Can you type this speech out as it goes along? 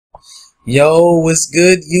Yo, what's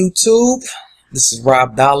good, YouTube? This is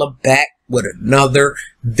Rob Dollar back with another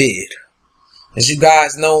vid. As you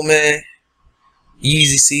guys know, man,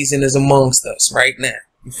 Yeezy season is amongst us right now.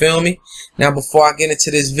 You feel me? Now, before I get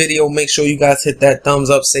into this video, make sure you guys hit that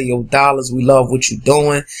thumbs up. Say, yo, dollars, we love what you're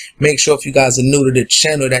doing. Make sure if you guys are new to the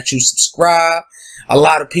channel that you subscribe. A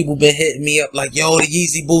lot of people been hitting me up like, yo, the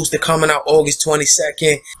Yeezy booster coming out August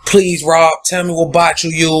 22nd. Please, Rob, tell me what bot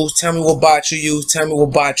you use. Tell me what bot you use. Tell me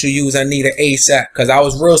what bot you use. I need an ASAP because I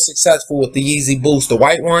was real successful with the Yeezy booster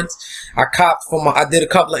white ones. I did a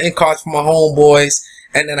couple of ink cards for my homeboys.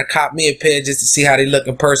 And then I copped me a pair just to see how they look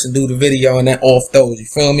in person, do the video, and then off those. You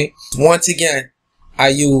feel me? Once again, I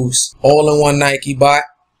use all-in-one Nike bot.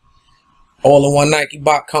 All-in-one Nike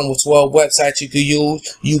bot come with 12 websites you can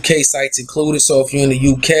use. UK sites included. So if you're in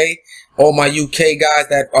the UK, all my UK guys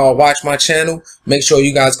that watch my channel, make sure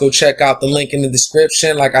you guys go check out the link in the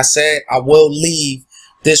description. Like I said, I will leave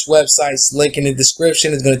this website's link in the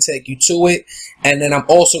description. It's going to take you to it. And then I'm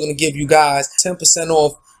also going to give you guys 10%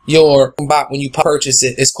 off your bot when you purchase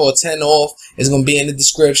it. It's called 10 off. It's gonna be in the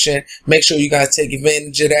description. Make sure you guys take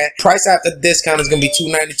advantage of that. Price after the discount is gonna be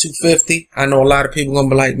 $290, $250. I know a lot of people gonna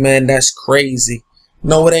be like, man, that's crazy.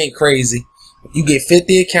 No, it ain't crazy. You get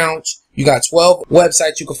 50 accounts. You got 12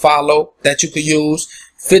 websites you can follow that you could use.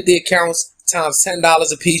 50 accounts times $10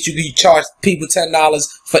 a piece. You can charge people $10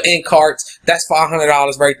 for ink carts. That's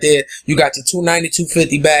 $500 right there. You got your $290,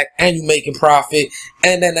 $250 back, and you making profit.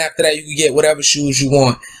 And then after that, you can get whatever shoes you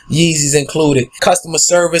want. Yeezys included. Customer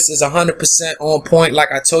service is 100% on point.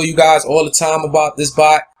 Like I told you guys all the time about this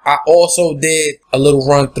bot. I also did a little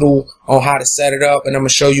run through on how to set it up, and I'm gonna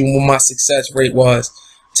show you what my success rate was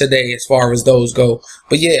today as far as those go.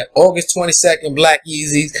 But yeah, August 22nd, black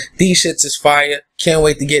Yeezys. These shits is fire. Can't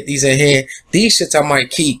wait to get these in here. These shits I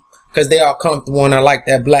might keep because they are comfortable and I like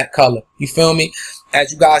that black color. You feel me?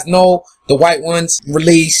 As you guys know, the white ones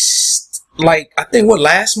released like, I think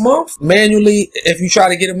last month? Manually, if you try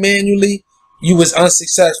to get them manually, you was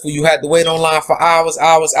unsuccessful. You had to wait online for hours,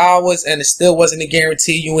 and it still wasn't a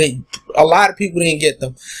guarantee. A lot of people didn't get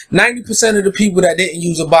them. 90% of the people that didn't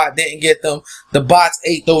use a bot didn't get them. The bots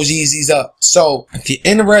ate those Yeezys up. So if you're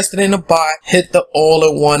interested in a bot, hit the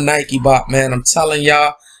all-in-one Nike bot, man. I'm telling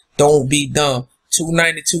y'all, don't be dumb.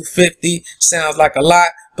 $290, $250 sounds like a lot,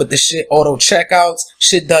 but the shit auto checkouts,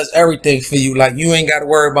 shit does everything for you. Like, you ain't got to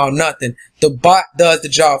worry about nothing. The bot does the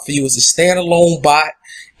job for you. It's a standalone bot,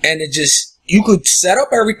 and it just, you could set up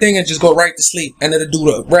everything and just go right to sleep, and it'll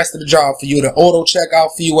do the rest of the job for you. The auto checkout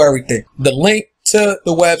for you, everything. The link to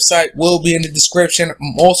the website will be in the description.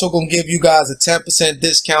 I'm also going to give you guys a 10%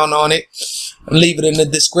 discount on it. Leave it in the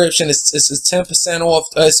description. It's 10% off.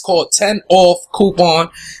 It's called 10 off coupon.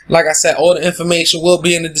 Like I said, all the information will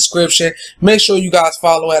be in the description. Make sure you guys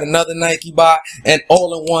follow at Another Nike Bot and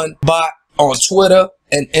All-in-One Bot on Twitter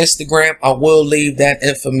and Instagram. I will leave that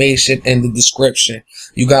information in the description.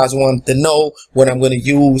 You guys want to know what I'm going to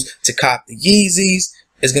use to cop the Yeezys.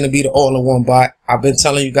 It's going to be the all-in-one bot. I've been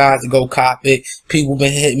telling you guys to go cop it. People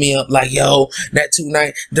been hitting me up like, yo, that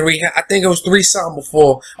 $290, I think it was $3 something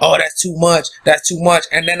before. Oh, that's too much. That's too much.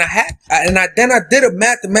 And then I did a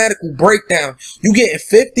mathematical breakdown. You getting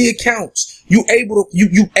 50 accounts. You able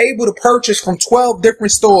to purchase from 12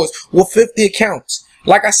 different stores with 50 accounts.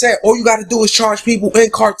 Like I said, all you got to do is charge people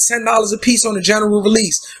in cart $10 a piece on the general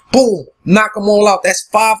release. Boom, knock them all out. That's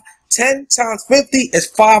 10 times 50 is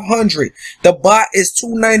 500. The bot is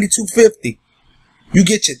 $290, $250. You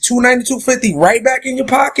get your $290, $250 right back in your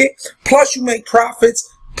pocket. Plus you make profits.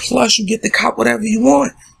 Plus you get to cop whatever you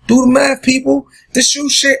want. Do the math, people. The shoe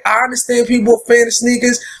shit, I understand people are fan of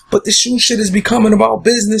sneakers, but the shoe shit is becoming about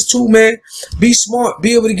business too, man. Be smart.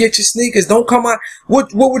 Be able to get your sneakers. Don't come out.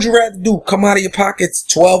 What would you rather do? Come out of your pockets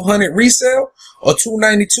 $1,200 resale or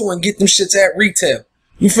 $292 and get them shits at retail?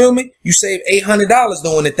 You feel me? You save $800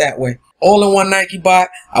 doing it that way. All-in-one Nike bot.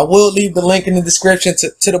 I will leave the link in the description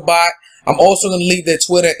to the bot. I'm also going to leave their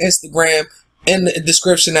Twitter and Instagram in the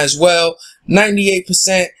description as well.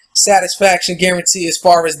 98% satisfaction guarantee as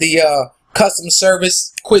far as the customer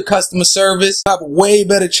service, quick customer service. You have a way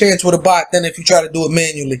better chance with a bot than if you try to do it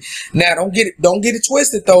manually. Now, don't get it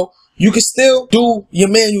twisted though. You can still do your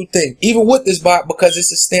manual thing, even with this bot, because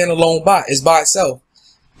it's a standalone bot. It's by itself.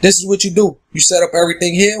 This is what you do. You set up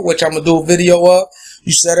everything here, which I'm going to do a video of.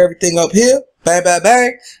 You set everything up here. Bang, bang,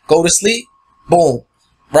 bang. Go to sleep. Boom.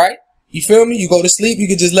 Right? You feel me? You go to sleep. You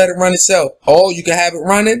can just let it run itself. Or you can have it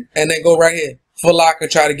running and then go right here. Full lock and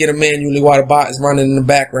try to get it manually while the bot is running in the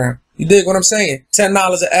background. You dig what I'm saying?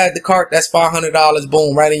 $10 to add to cart, that's $500,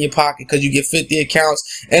 boom, right in your pocket, because you get 50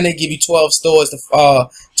 accounts and they give you 12 stores,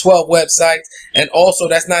 12 websites. And also,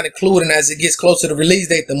 that's not including, as it gets closer to release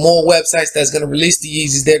date, the more websites that's going to release the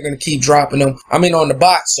Yeezys, they're going to keep dropping them. I mean, on the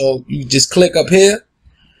bot. So you just click up here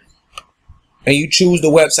and you choose the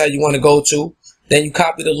website you want to go to. Then you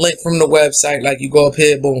copy the link from the website, like you go up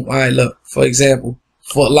here, boom. All right, look, for example,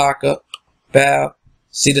 Foot Locker, bow.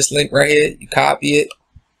 See this link right here? You copy it,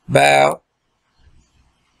 bow.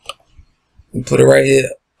 You put it right here,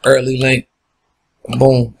 early link,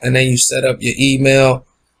 boom. And then you set up your email,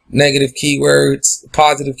 negative keywords,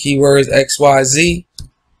 positive keywords, XYZ.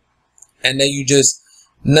 And then you just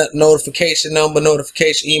notification number,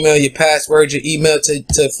 notification email, your password, your email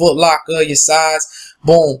to Foot Locker, your size,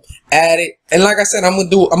 boom, add it. And like I said, I'm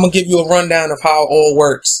gonna give you a rundown of how it all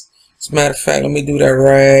works. As a matter of fact, let me do that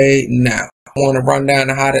right now. I want to run down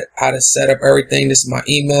how to set up everything. This is my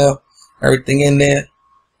email, everything in there.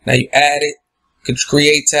 Now you add it, could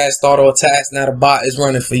create task, start all tasks. Now the bot is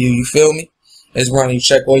running for you. You feel me? It's running. You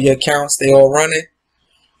check all your accounts, they all running.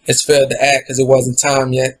 It's failed to add because it wasn't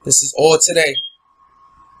time yet. This is all today.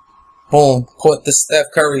 Boom, caught the Steph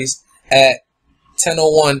Curry's at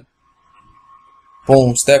 10:01.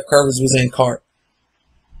 Boom, Steph Curry's was in cart.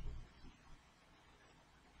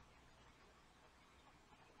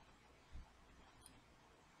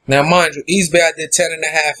 Now, mind you, eBay I did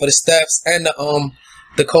 10.5 for the Stephs and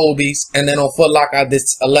the Kobe's, and then on Foot Locker I did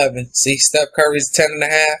 11. See, Steph Curry's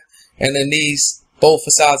 10.5, and then these both for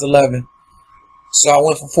size 11. So I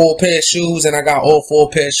went for 4 pair of shoes, and I got all 4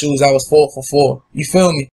 pair of shoes. I was 4 for 4. You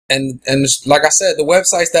feel me? And like I said, the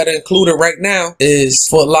websites that are included right now is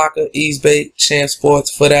Foot Locker, eBay, Champ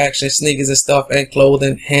Sports, Foot Action, sneakers and stuff, and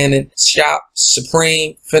clothing, Hannon, Shop,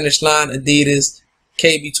 Supreme, Finish Line, Adidas,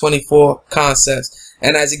 KB24, Concepts.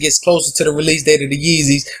 And as it gets closer to the release date of the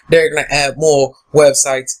Yeezys, they're going to add more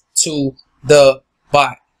websites to the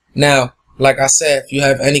bot. Now, like I said, if you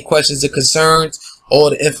have any questions or concerns, all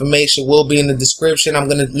the information will be in the description. I'm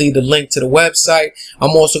going to leave the link to the website.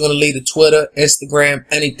 I'm also going to leave the Twitter, Instagram,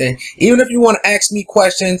 anything. Even if you want to ask me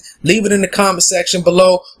questions, leave it in the comment section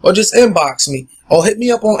below, or just inbox me or hit me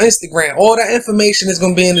up on Instagram. All that information is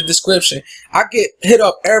going to be in the description. I get hit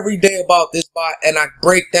up every day about this bot and I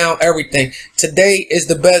break down everything. Today is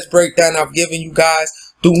the best breakdown I've given you guys.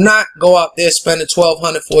 Do not go out there spending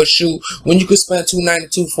 $1,200 for a shoe when you could spend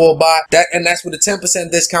 $292 for a bot. That's with a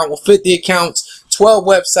 10% discount with 50 accounts, 12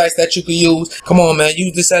 websites that you can use. Come on, man.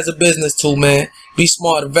 Use this as a business tool, man. Be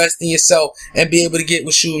smart. Invest in yourself and be able to get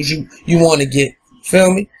what shoes you want to get.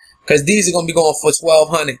 Feel me? Because these are going to be going for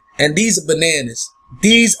 $1,200. And these are bananas.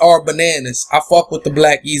 These are bananas. I fuck with the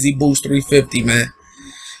Black Yeezy Boost 350, man.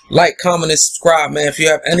 Like, comment, and subscribe, man. If you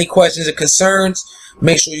have any questions or concerns,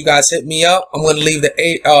 make sure you guys hit me up. I'm going to leave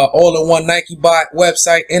the all-in-one Nike bot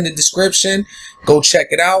website in the description. Go check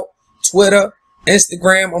it out. Twitter,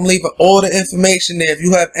 Instagram, I'm leaving all the information there. If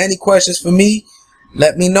you have any questions for me,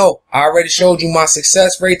 let me know. I already showed you my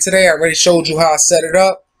success rate today. I already showed you how I set it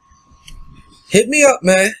up. Hit me up,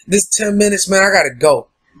 man. This 10 minutes, man. I got to go.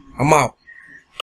 I'm out.